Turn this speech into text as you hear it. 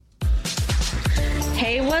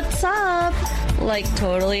Hey, what's up? Like,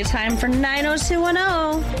 totally time for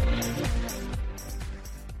 90210.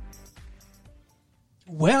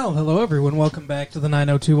 Well, hello everyone. Welcome back to the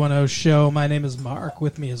 90210 show. My name is Mark.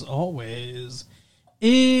 With me as always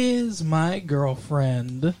is my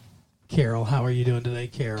girlfriend, Carol. How are you doing today,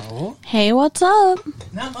 Carol? Hey, what's up?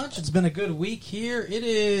 Not much. It's been a good week here. It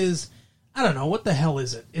is, I don't know, what the hell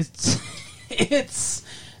is it? It's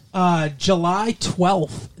July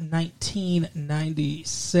 12th,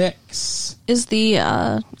 1996. Is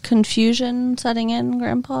the confusion setting in,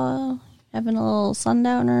 Grandpa? Having a little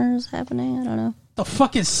sundowners happening? I don't know. The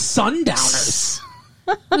fuck is sundowners?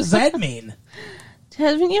 What does that mean?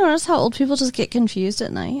 Haven't you noticed how old people just get confused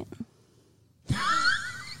at night?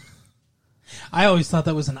 I always thought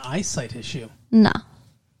that was an eyesight issue. Nah.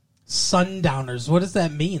 Sundowners. What does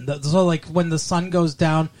that mean? So, like, when the sun goes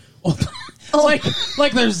down, like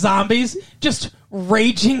there's zombies, just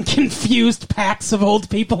raging, confused packs of old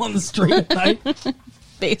people on the street at night.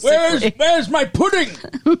 Basically. Where's my pudding?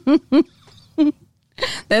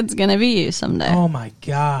 That's gonna be you someday. Oh my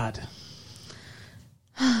god!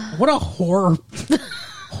 What a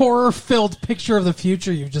horror-filled picture of the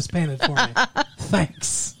future you've just painted for me.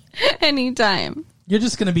 Thanks. Anytime. You're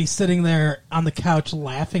just gonna be sitting there on the couch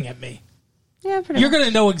laughing at me. Yeah, pretty You're much.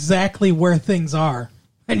 gonna know exactly where things are,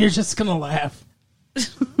 and you're just gonna laugh.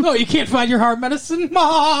 No, you can't find your heart medicine,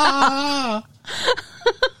 Ma!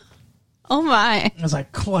 Oh my. As I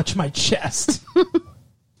clutch my chest.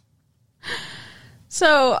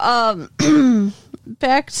 So,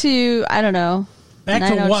 back to, I don't know. Back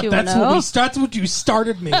to what? That's 90210. that's what you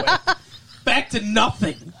started me with. Back to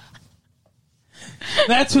nothing.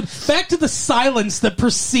 Back to the silence that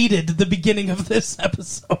preceded the beginning of this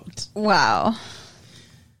episode. Wow.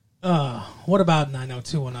 What about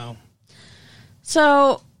 90210?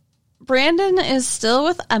 So, Brandon is still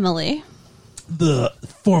with Emily. The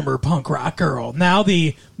former punk rock girl, now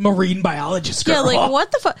the marine biologist girl. Yeah, like,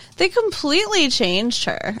 what the fuck? They completely changed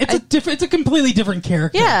her. It's a completely different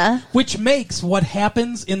character. Yeah. Which makes what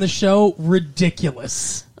happens in the show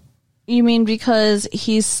ridiculous. You mean because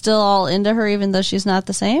he's still all into her even though she's not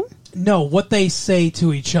the same? No, what they say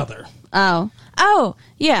to each other. Oh,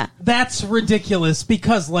 yeah. That's ridiculous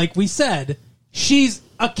because, like we said, she's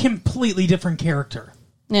a completely different character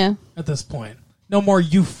Yeah. at this point. No more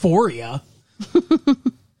euphoria.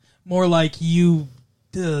 More like you...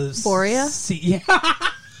 Euphoria? Yeah.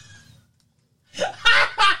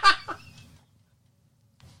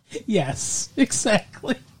 Yes,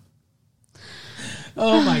 exactly.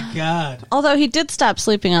 Oh, my God. Although he did stop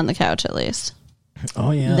sleeping on the couch at least.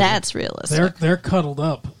 Oh, yeah. That's realistic. They're cuddled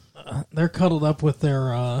up. They're cuddled up with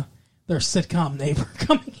their sitcom neighbor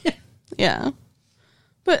coming in. Yeah.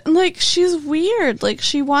 But, like, she's weird. Like,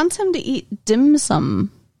 she wants him to eat dim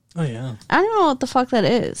sum. Oh, yeah. I don't know what the fuck that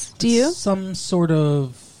is. Do you? Some sort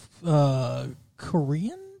of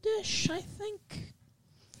Korean dish, I think.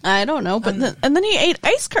 I don't know. But and then he ate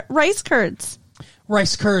rice curds.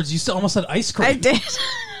 Rice curds. You almost said ice cream. I did.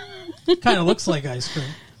 Kind of looks like ice cream.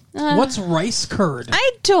 What's rice curd?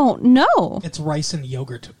 I don't know. It's rice and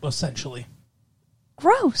yogurt, essentially.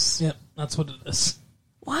 Gross. Yep, that's what it is.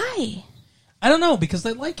 Why? I don't know, because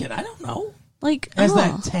they like it. I don't know. Like, It has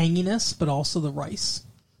that tanginess, but also the rice.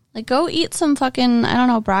 Like, go eat some fucking, I don't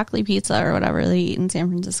know, broccoli pizza or whatever they eat in San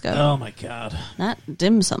Francisco. Oh, my God. Not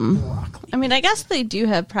dim sum. Broccoli. I mean, I guess they do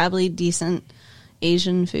have probably decent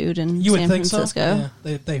Asian food in You would San think Francisco. so?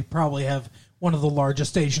 Yeah, they probably have one of the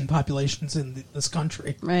largest Asian populations in this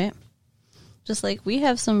country. Right? Just like we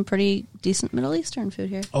have some pretty decent Middle Eastern food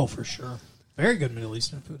here. Oh, for sure. Very good Middle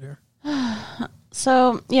Eastern food here.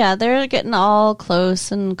 So, yeah, they're getting all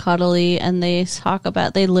close and cuddly, and they talk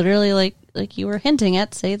about, they literally, like you were hinting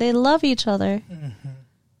at, say they love each other. Mm-hmm.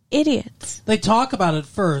 Idiots. They talk about it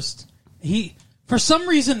first. For some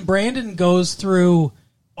reason, Brandon goes through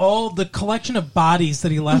all the collection of bodies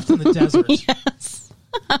that he left in the desert. Yes.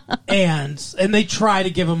 and they try to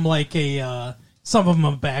give him like some of them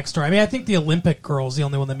a backstory. I mean, I think the Olympic girl's the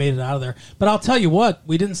only one that made it out of there. But I'll tell you what,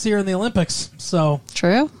 we didn't see her in the Olympics, so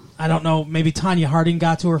True. I don't know. Maybe Tanya Harding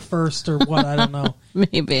got to her first or what. I don't know.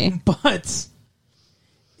 Maybe. But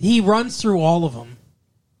he runs through all of them,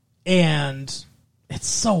 and it's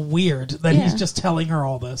so weird that he's just telling her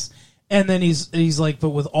all this. And then he's like, but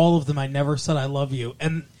with all of them, I never said I love you.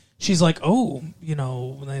 And she's like, oh, you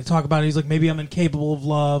know, when they talk about it, he's like, maybe I'm incapable of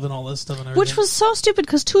love and all this stuff and everything. Which was so stupid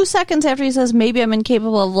because 2 seconds after he says, maybe I'm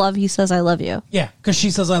incapable of love, he says, I love you. Yeah, because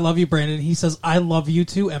she says, I love you, Brandon. He says, I love you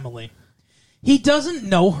too, Emily. He doesn't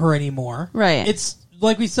know her anymore. Right. It's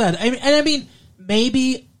like we said. I mean,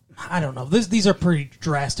 maybe, I don't know. These are pretty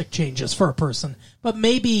drastic changes for a person. But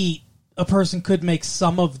maybe a person could make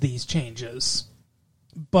some of these changes,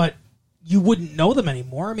 but you wouldn't know them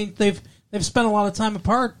anymore. I mean, they've spent a lot of time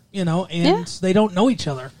apart, and they don't know each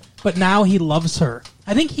other. But now he loves her.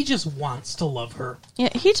 I think he just wants to love her. Yeah,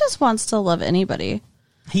 he just wants to love anybody.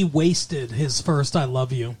 He wasted his first I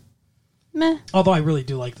love you. Meh. Although I really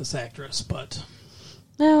do like this actress, but...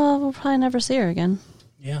 Yeah, well, we'll probably never see her again.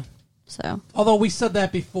 Yeah. So. Although we said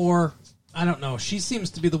that before, I don't know. She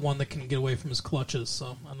seems to be the one that can get away from his clutches,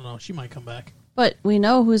 so I don't know. She might come back. But we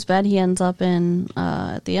know whose bed he ends up in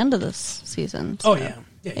at the end of this season. So. Oh, yeah.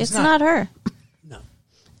 It's not her. No.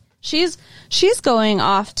 She's going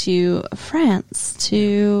off to France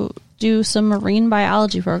to do some marine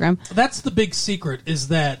biology program. That's the big secret, is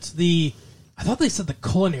that I thought they said the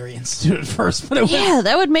Culinary Institute at first, but it was... Yeah,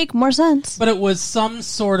 that would make more sense. But it was some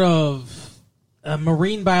sort of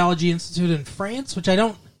marine biology institute in France, which I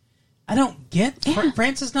don't get. Yeah.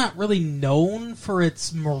 France is not really known for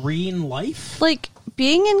its marine life. Like,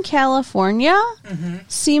 being in California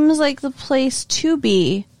seems like the place to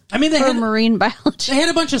be. I mean, for marine biology. They had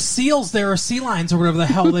a bunch of seals there, or sea lions, or whatever the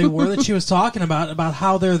hell they were that she was talking about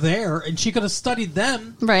how they're there, and she could have studied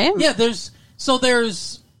them. Right. Yeah, there's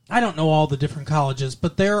I don't know all the different colleges,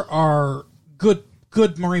 but there are good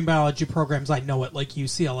marine biology programs. I know it, like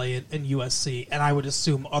UCLA and USC, and I would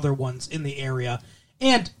assume other ones in the area.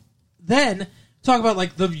 And then talk about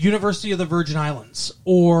like the University of the Virgin Islands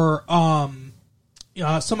or some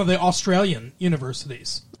of the Australian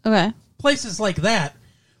universities. Okay. Places like that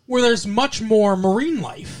where there's much more marine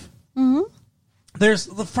life.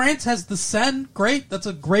 Mm-hmm. France has the Seine, great. That's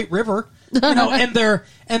a great river. And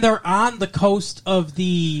they're on the coast of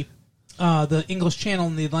the English Channel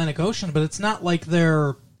and the Atlantic Ocean, but it's not like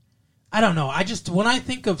they're... I don't know. When I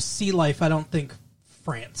think of sea life, I don't think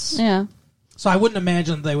France. Yeah. So I wouldn't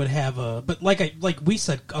imagine they would have but like we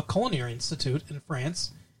said, a culinary institute in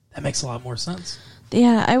France. That makes a lot more sense.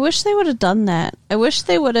 Yeah, I wish they would have done that. I wish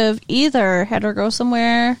they would have either had her go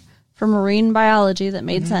somewhere for marine biology that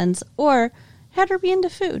made sense, or had her be into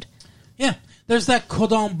food. Yeah. There's that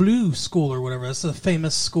Cordon Bleu school or whatever. That's a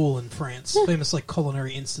famous school in France. Famous, like,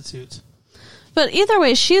 culinary institute. But either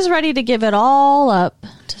way, she's ready to give it all up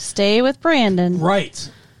to stay with Brandon. Right.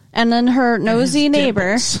 And then her nosy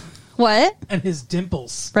neighbor... Dimples. What? And his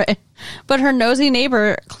dimples. Right. But her nosy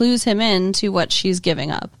neighbor clues him in to what she's giving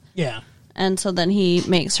up. Yeah. And so then he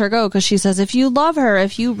makes her go because she says, if you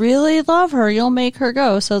really love her, you'll make her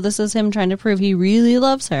go. So this is him trying to prove he really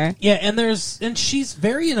loves her. Yeah, and she's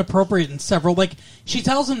very inappropriate in several. Like, she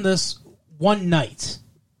tells him this one night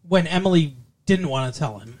when Emily didn't want to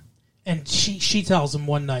tell him. And she tells him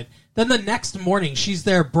one night. Then the next morning, she's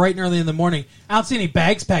there bright and early in the morning. I don't see any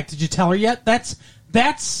bags packed. Did you tell her yet?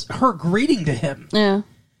 That's her greeting to him. Yeah.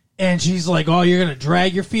 And she's like, oh, you're going to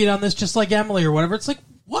drag your feet on this just like Emily or whatever. It's like,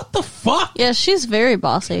 what the fuck? Yeah, she's very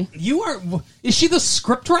bossy. Is she the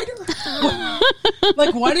scriptwriter?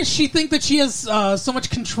 Like, why does she think that she has so much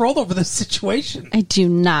control over this situation? I do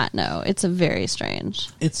not know. It's very strange.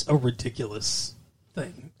 It's a ridiculous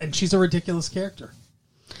thing. And she's a ridiculous character.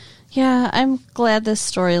 Yeah, I'm glad this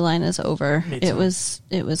storyline is over. Me too. It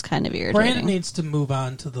was kind of irritating. Brandon needs to move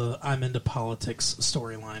on to the I'm into politics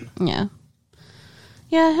storyline. Yeah.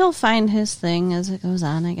 Yeah, he'll find his thing as it goes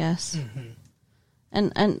on, I guess. Mm-hmm.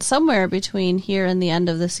 And somewhere between here and the end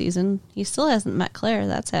of the season, he still hasn't met Claire.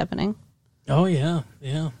 That's happening. Oh, yeah.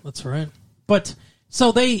 Yeah, that's right. But,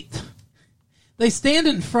 so they stand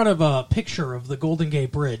in front of a picture of the Golden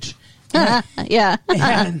Gate Bridge. Yeah.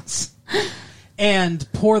 and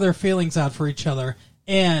pour their feelings out for each other.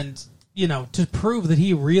 And, to prove that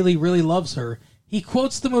he really, really loves her, he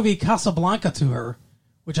quotes the movie Casablanca to her,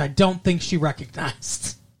 which I don't think she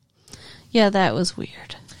recognized. Yeah, that was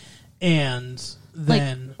weird. And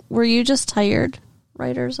then... were you just tired,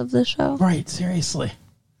 writers of this show? Right, seriously.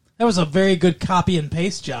 That was a very good copy and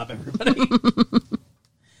paste job, everybody.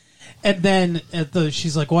 And then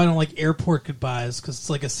she's like, well, I don't like airport goodbyes because it's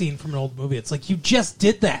like a scene from an old movie. It's like, you just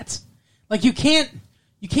did that. Like, you can't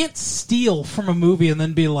steal from a movie and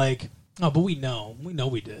then be like, oh, but we know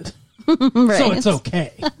we did. Right. So it's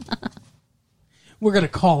okay. We're going to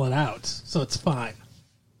call it out, so it's fine.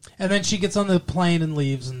 And then she gets on the plane and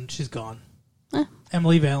leaves, and she's gone.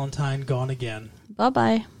 Emily Valentine, gone again.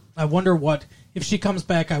 Bye-bye. I wonder if she comes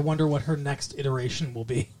back, I wonder what her next iteration will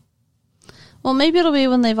be. Well, maybe it'll be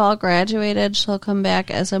when they've all graduated. She'll come back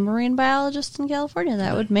as a marine biologist in California.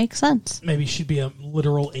 That would make sense. Maybe she'd be a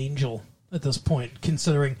literal angel at this point,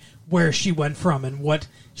 considering where she went from and what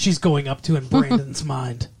she's going up to in Brandon's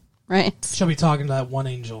mind. Right. She'll be talking to that one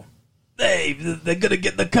angel. Hey, they're going to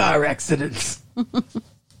get in the car accidents.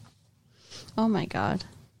 Oh, my God.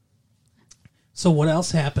 So what else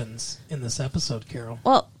happens in this episode, Carol?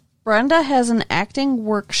 Well, Brenda has an acting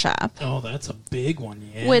workshop. Oh, that's a big one,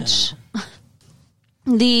 yeah. Which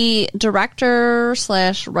the director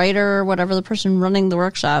 / writer, whatever the person running the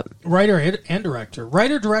workshop. Writer and director.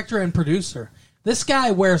 Writer, director, and producer. This guy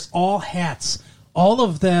wears all hats. All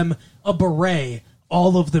of them a beret.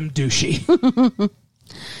 All of them douchey.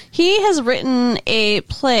 He has written a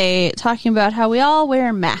play talking about how we all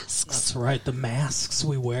wear masks. That's right, the masks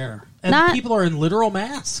we wear. And people are in literal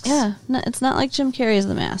masks. Yeah, it's not like Jim Carrey's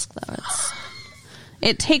The Mask, though.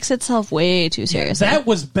 It takes itself way too seriously. That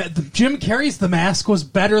was Jim Carrey's The Mask was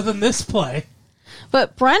better than this play.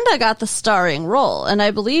 But Brenda got the starring role, and I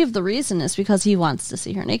believe the reason is because he wants to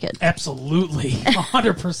see her naked. Absolutely,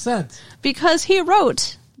 100%. Because he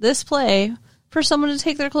wrote this play for someone to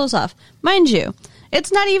take their clothes off. Mind you,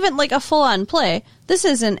 it's not even like a full-on play. This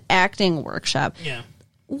is an acting workshop. Yeah.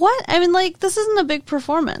 What? I mean, like, this isn't a big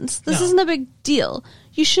performance. This isn't a big deal.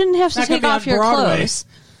 You shouldn't have to take off your clothes.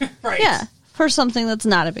 Right. Yeah, for something that's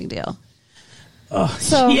not a big deal.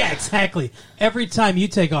 Yeah, exactly. Every time you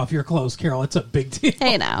take off your clothes, Carol, it's a big deal.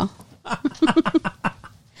 Hey, now. But,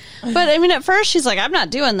 I mean, at first she's like, I'm not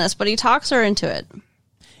doing this, but he talks her into it.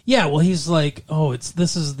 Yeah, well, he's like,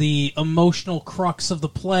 this is the emotional crux of the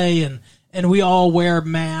play, and we all wear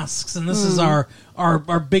masks, and this is our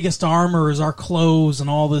biggest armor is our clothes and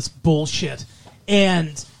all this bullshit.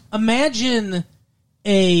 And imagine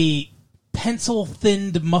a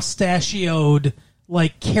pencil-thinned, mustachioed,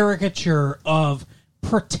 like, caricature of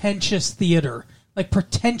pretentious theater. Like,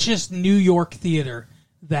 pretentious New York theater.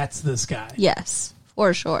 That's this guy. Yes,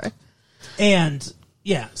 for sure. And,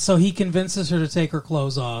 yeah, so he convinces her to take her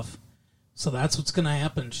clothes off. So that's what's going to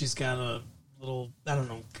happen. She's got a little, I don't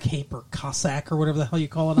know, cape or cassack or whatever the hell you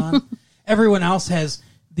call it on. Everyone else has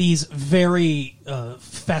these very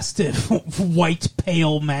festive white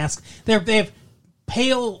pale masks. They have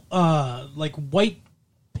pale like white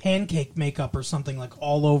pancake makeup or something like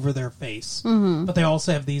all over their face. Mm-hmm. But they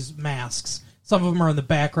also have these masks. Some of them are in the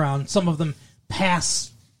background. Some of them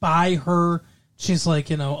pass by her. She's like,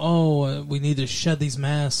 we need to shed these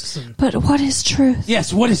masks. But what is truth?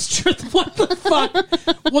 Yes, what is truth? What the fuck?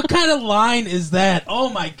 What kind of line is that? Oh,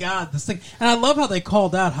 my God, this thing. And I love how they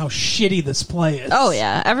called out how shitty this play is. Oh,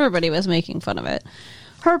 yeah. Everybody was making fun of it.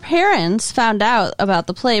 Her parents found out about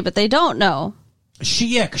the play, but they don't know.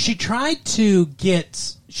 She tried to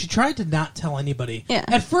not tell anybody. Yeah.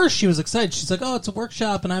 At first, she was excited. She's like, it's a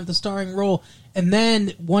workshop, and I have the starring role. And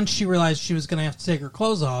then, once she realized she was going to have to take her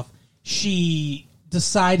clothes off, she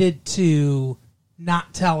decided to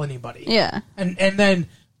not tell anybody. Yeah. And then,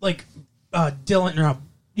 like,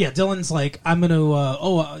 Dylan's like, I'm going to,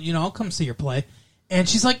 I'll come see your play. And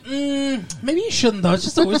she's like, maybe you shouldn't, though.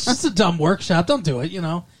 It's just a dumb workshop. Don't do it,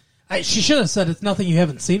 She should have said it's nothing you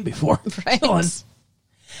haven't seen before. Right. Dylan.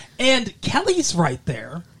 And Kelly's right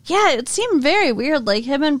there. Yeah, it seemed very weird. Like,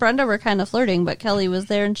 him and Brenda were kind of flirting, but Kelly was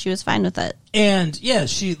there and she was fine with it. And, yeah,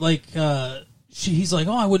 she, like, he's like,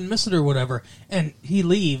 I wouldn't miss it or whatever. And he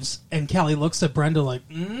leaves, and Kelly looks at Brenda like,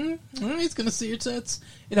 he's going to see your tits.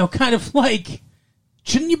 Kind of like,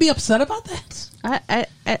 shouldn't you be upset about that?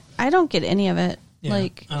 I don't get any of it. Yeah,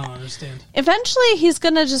 like, I don't understand. Eventually, he's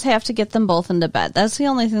going to just have to get them both into bed. That's the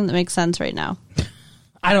only thing that makes sense right now.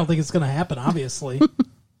 I don't think it's going to happen, obviously.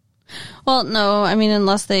 Well, no, I mean,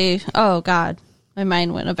 unless they... Oh, God. My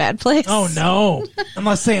mind went a bad place. Oh, no.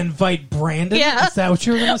 Unless they invite Brandon? Yeah. Is that what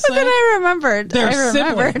you were going to say? But then I remembered. They're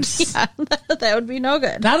siblings. Yeah, that would be no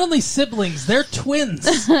good. Not only siblings, they're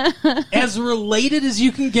twins. As related as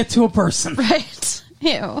you can get to a person. Right.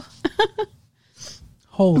 Ew.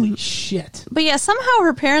 Holy shit. But yeah, somehow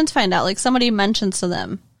her parents find out. Like, somebody mentions to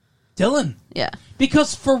them. Dylan. Yeah.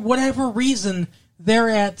 Because for whatever reason, they're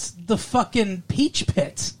at the fucking Peach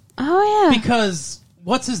Pit. Oh, yeah. Because,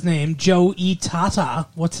 what's his name? Joe E. Tata.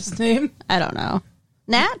 What's his name? I don't know.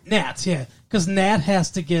 Nat? Nat, yeah. Because Nat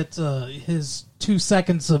has to get his 2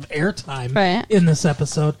 seconds of airtime in this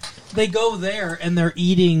episode. They go there, and they're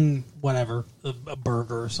eating, whatever, a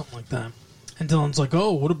burger or something like that. And Dylan's like,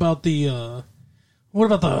 what about the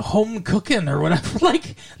home cooking or whatever?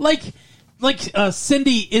 Like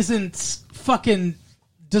Cindy isn't fucking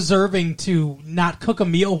deserving to not cook a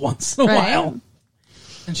meal once in a while.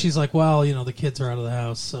 And she's like, well, the kids are out of the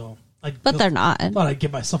house, so... But they're not. I thought I'd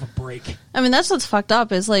give myself a break. I mean, that's what's fucked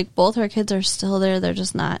up, is, like, both her kids are still there. They're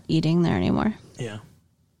just not eating there anymore. Yeah.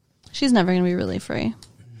 She's never going to be really free.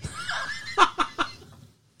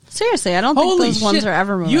 Seriously, I don't think those ones are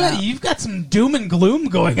ever moving out. You've got some doom and gloom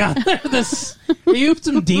going on there. You have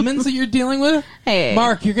some demons that you're dealing with? Hey.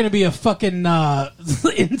 Mark, you're going to be a fucking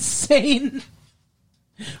insane,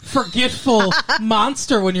 forgetful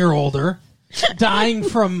monster when you're older. dying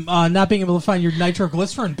from not being able to find your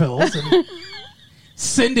nitroglycerin pills. And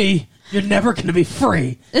Cindy, you're never going to be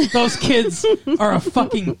free. Those kids are a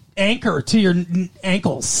fucking anchor to your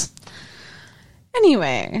ankles.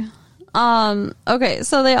 Anyway, okay,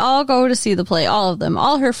 so they all go to see the play, all of them,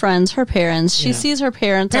 all her friends, her parents. She sees her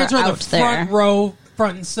parents are out the there. Front row,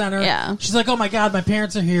 front and center. Yeah. She's like, oh my God, my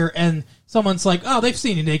parents are here. And someone's like, oh, they've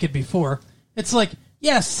seen you naked before. It's like,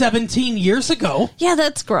 yeah, 17 years ago. Yeah,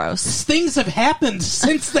 that's gross. Things have happened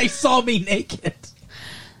since they saw me naked.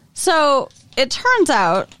 So it turns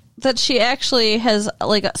out that she actually has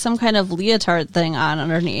like some kind of leotard thing on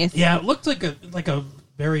underneath. Yeah, it looked like a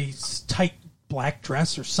very tight black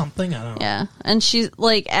dress or something. I don't know. Yeah, and she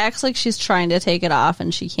like acts like she's trying to take it off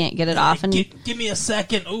and she can't get it off. And give me a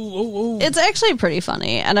second. Ooh. It's actually pretty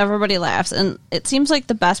funny, and everybody laughs, and it seems like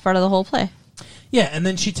the best part of the whole play. Yeah, and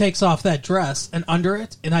then she takes off that dress, and under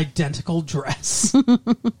it, an identical dress.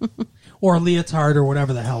 Or a leotard or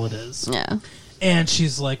whatever the hell it is. Yeah. And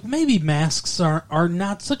she's like, maybe masks are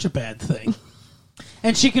not such a bad thing.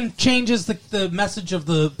 And she changes the message of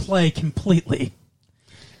the play completely.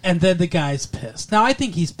 And then the guy's pissed. Now, I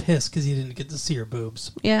think he's pissed because he didn't get to see her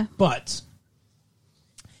boobs. Yeah. But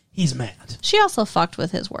he's mad. She also fucked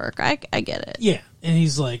with his work. I get it. Yeah. And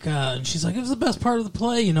he's like, and she's like, it was the best part of the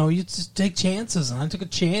play. You know, you just take chances. And I took a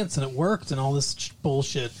chance and it worked and all this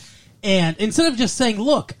bullshit. And instead of just saying,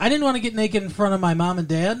 look, I didn't want to get naked in front of my mom and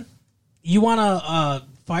dad. You want to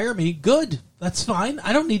fire me? Good. That's fine.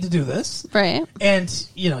 I don't need to do this. Right. And,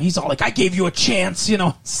 you know, he's all like, I gave you a chance, you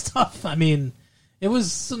know, stuff. I mean, it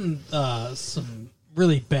was some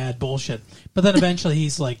really bad bullshit. But then eventually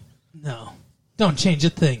he's like, no, don't change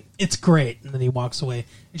a thing. It's great. And then he walks away.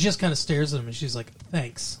 And she just kind of stares at him and she's like,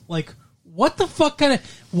 thanks. Like, what the fuck kind of...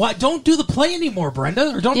 What? Don't do the play anymore,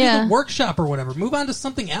 Brenda. Or don't do the workshop or whatever. Move on to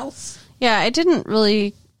something else. Yeah, I didn't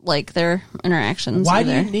really like their interactions. Why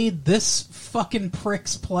either. do you need this fucking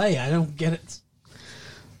prick's play? I don't get it.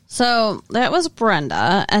 So that was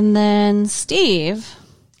Brenda, and then Steven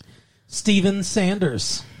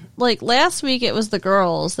Sanders. Like last week, it was the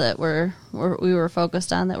girls that we were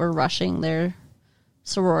focused on that were rushing their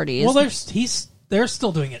sororities. Well, they're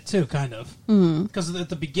still doing it too, kind of, because at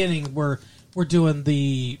the beginning we're doing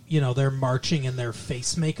the they're marching in their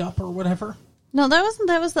face makeup or whatever. No, that was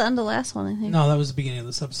the end of the last one, I think. No, that was the beginning of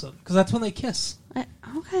this episode. Because that's when they kiss.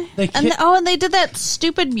 Okay. And they did that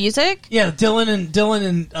stupid music? Yeah, Dylan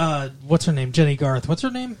and what's her name? Jenny Garth. What's her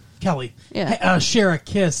name? Kelly. Yeah. Share a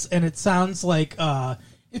kiss, and it sounds like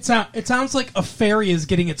it sounds like a fairy is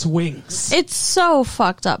getting its wings. It's so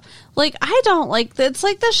fucked up. Like, I don't like that. It's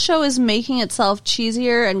like this show is making itself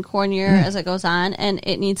cheesier and cornier as it goes on, and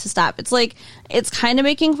it needs to stop. It's like, it's kind of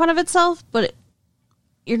making fun of itself, but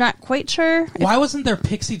you're not quite sure. Why wasn't there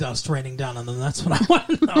pixie dust raining down on them? That's what I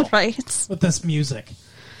want to know. Right. With this music.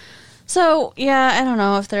 So, yeah, I don't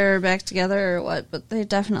know if they're back together or what, but they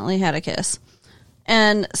definitely had a kiss.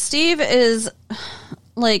 And Steve is,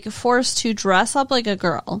 like, forced to dress up like a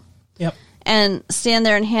girl. Yep. And stand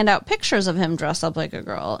there and hand out pictures of him dressed up like a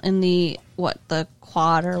girl in the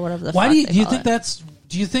quad or whatever the fuck do you call think it.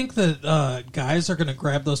 Do you think that guys are going to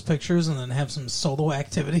grab those pictures and then have some solo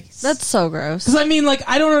activities? That's so gross. Because, I mean, like,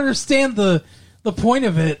 I don't understand the point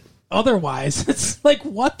of it otherwise. It's like,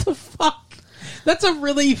 what the fuck? That's a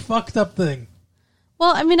really fucked up thing.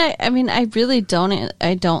 Well, I mean, I really don't.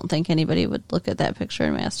 I don't think anybody would look at that picture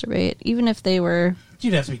and masturbate, even if they were.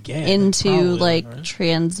 You'd have to be gay. Into probably, right?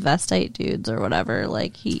 transvestite dudes or whatever.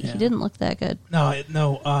 Like he didn't look that good. No.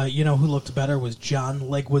 You know who looked better was John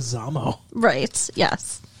Leguizamo. Right.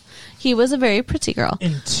 Yes, he was a very pretty girl.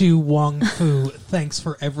 And Tu Wong Fu. Thanks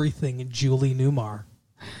for everything, Julie Newmar.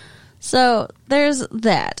 So there's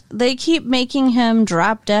that. They keep making him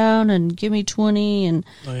drop down and give me 20. And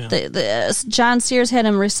John Sears had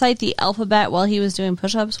him recite the alphabet while he was doing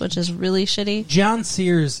push-ups, which is really shitty. John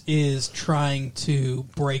Sears is trying to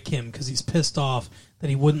break him because he's pissed off that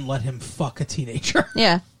he wouldn't let him fuck a teenager.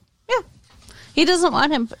 Yeah. He doesn't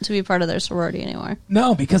want him to be part of their sorority anymore.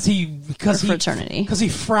 No, because fraternity. Because he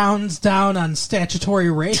frowns down on statutory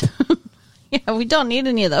rape. Yeah, we don't need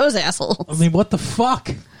any of those assholes. I mean, what the fuck?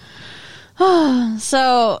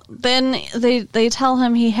 So then they tell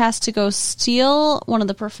him he has to go steal one of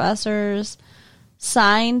the professor's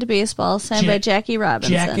signed baseball signed by Jackie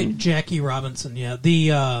Robinson. Jackie Robinson, yeah.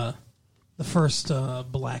 The first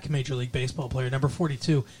black Major League Baseball player, number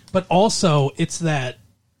 42. But also, it's that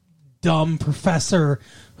dumb professor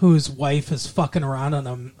whose wife is fucking around on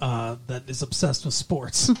him that is obsessed with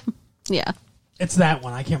sports. Yeah. It's that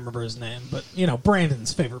one. I can't remember his name. But,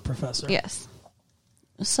 Brandon's favorite professor. Yes.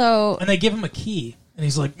 So, and they give him a key. And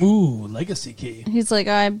he's like, ooh, legacy key. He's like,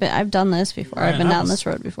 I've done this before. Right, I've been down this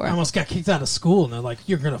road before. I almost got kicked out of school, and they're like,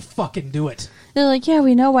 you're going to fucking do it. They're like, yeah,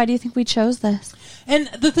 we know. Why do you think we chose this? And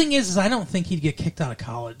the thing is I don't think he'd get kicked out of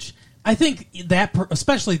college. I think that,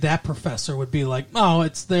 especially that professor would be like, oh,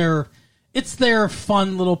 it's their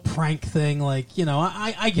fun little prank thing. Like, you know,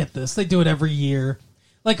 I get this. They do it every year.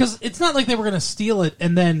 Like, because it's not like they were going to steal it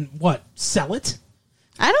and then, sell it?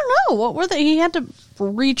 I don't know. What were they? He had to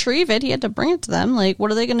retrieve it. He had to bring it to them. Like,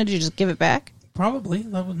 what are they going to do? Just give it back? Probably.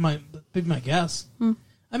 That would be my guess.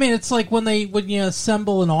 I mean, it's like when you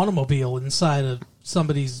assemble an automobile inside of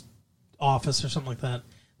somebody's office or something like that.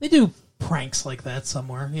 They do pranks like that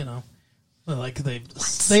somewhere, you know. Like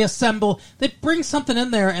they assemble, they bring something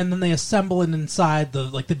in there and then they assemble it inside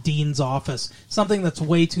the dean's office. Something that's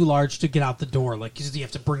way too large to get out the door. Like you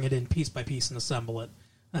have to bring it in piece by piece and assemble it.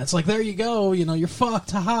 And it's like, there you go, you know, you're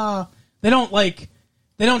fucked, haha. They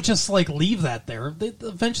don't just leave that there.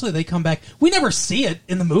 Eventually they come back. We never see it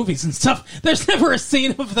in the movies and stuff. There's never a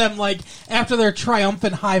scene of them after their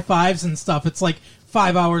triumphant high fives and stuff. It's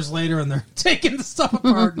 5 hours later and they're taking the stuff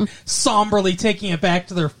apart and somberly taking it back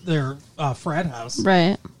to their frat house.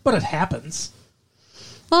 Right. But it happens.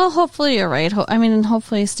 Well, hopefully you're right.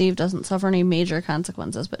 Hopefully Steve doesn't suffer any major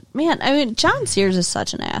consequences. But man, John Sears is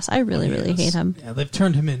such an ass. I really hate him. Yeah, they've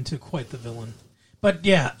turned him into quite the villain. But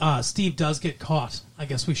yeah, Steve does get caught. I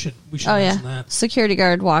guess we should mention that. Security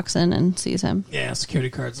guard walks in and sees him. Yeah, security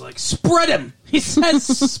guard's like, spread him. He says,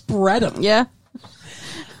 spread him. Yeah.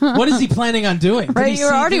 What is he planning on doing? Right,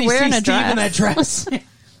 you're already wearing a Steve dress. in that dress.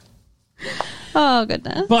 Oh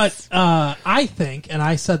goodness! But I think, and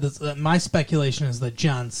I said this, my speculation is that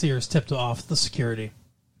John Sears tipped off the security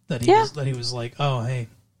that he was like, oh hey,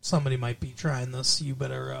 somebody might be trying this. You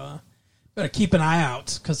better keep an eye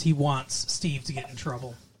out because he wants Steve to get in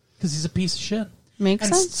trouble because he's a piece of shit. Makes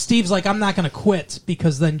sense. Steve's like, I'm not going to quit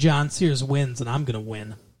because then John Sears wins and I'm going to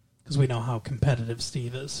win because we know how competitive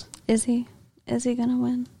Steve is. Is he? Is he going to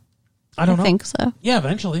win? I don't know. I think so. Yeah,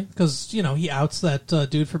 eventually, because, you know, he outs that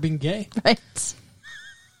dude for being gay. Right.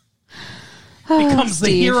 Becomes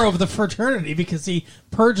the hero of the fraternity because he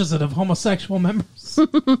purges it of homosexual members.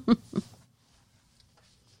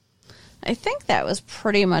 I think that was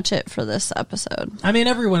pretty much it for this episode. I mean,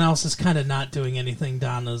 everyone else is kind of not doing anything.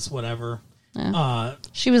 Donna's whatever. Yeah.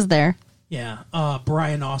 She was there. Yeah.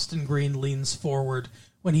 Brian Austin Green leans forward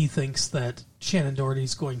when he thinks that Shannon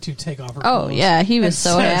Doherty's going to take off her clothes. Oh, yeah, he was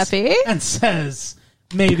so happy. And says,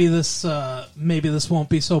 maybe this won't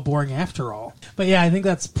be so boring after all. But yeah, I think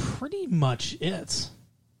that's pretty much it.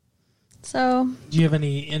 So, do you have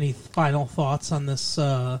any final thoughts on this?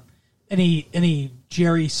 Any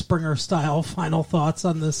Jerry Springer style final thoughts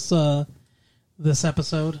on this this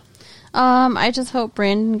episode? I just hope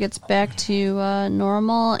Brandon gets back to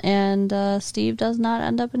normal and Steve does not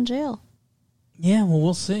end up in jail. Yeah, well,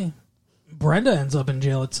 we'll see. Brenda ends up in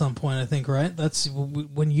jail at some point, I think, right? That's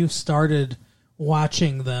when you started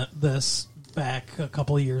watching this back a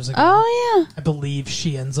couple of years ago. Oh, yeah. I believe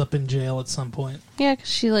she ends up in jail at some point. Yeah, because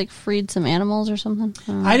she, freed some animals or something.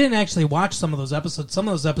 I didn't actually watch some of those episodes. Some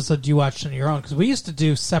of those episodes you watched on your own, because we used to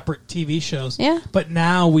do separate TV shows. Yeah. But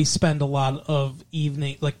now we spend a lot of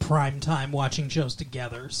evening, prime time, watching shows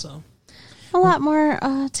together, so. A lot more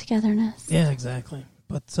togetherness. Yeah, exactly.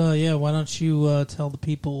 But, yeah, why don't you tell the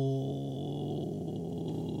people...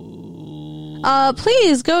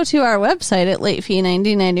 Please go to our website at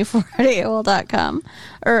latefee1994 at AOL.com.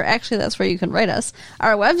 Or actually, that's where you can write us.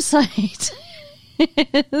 Our website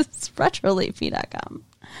is retrolatefee.com.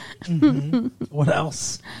 Mm-hmm. What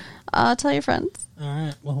else? Tell your friends. All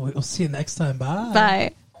right. Well, we'll see you next time. Bye.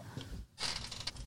 Bye.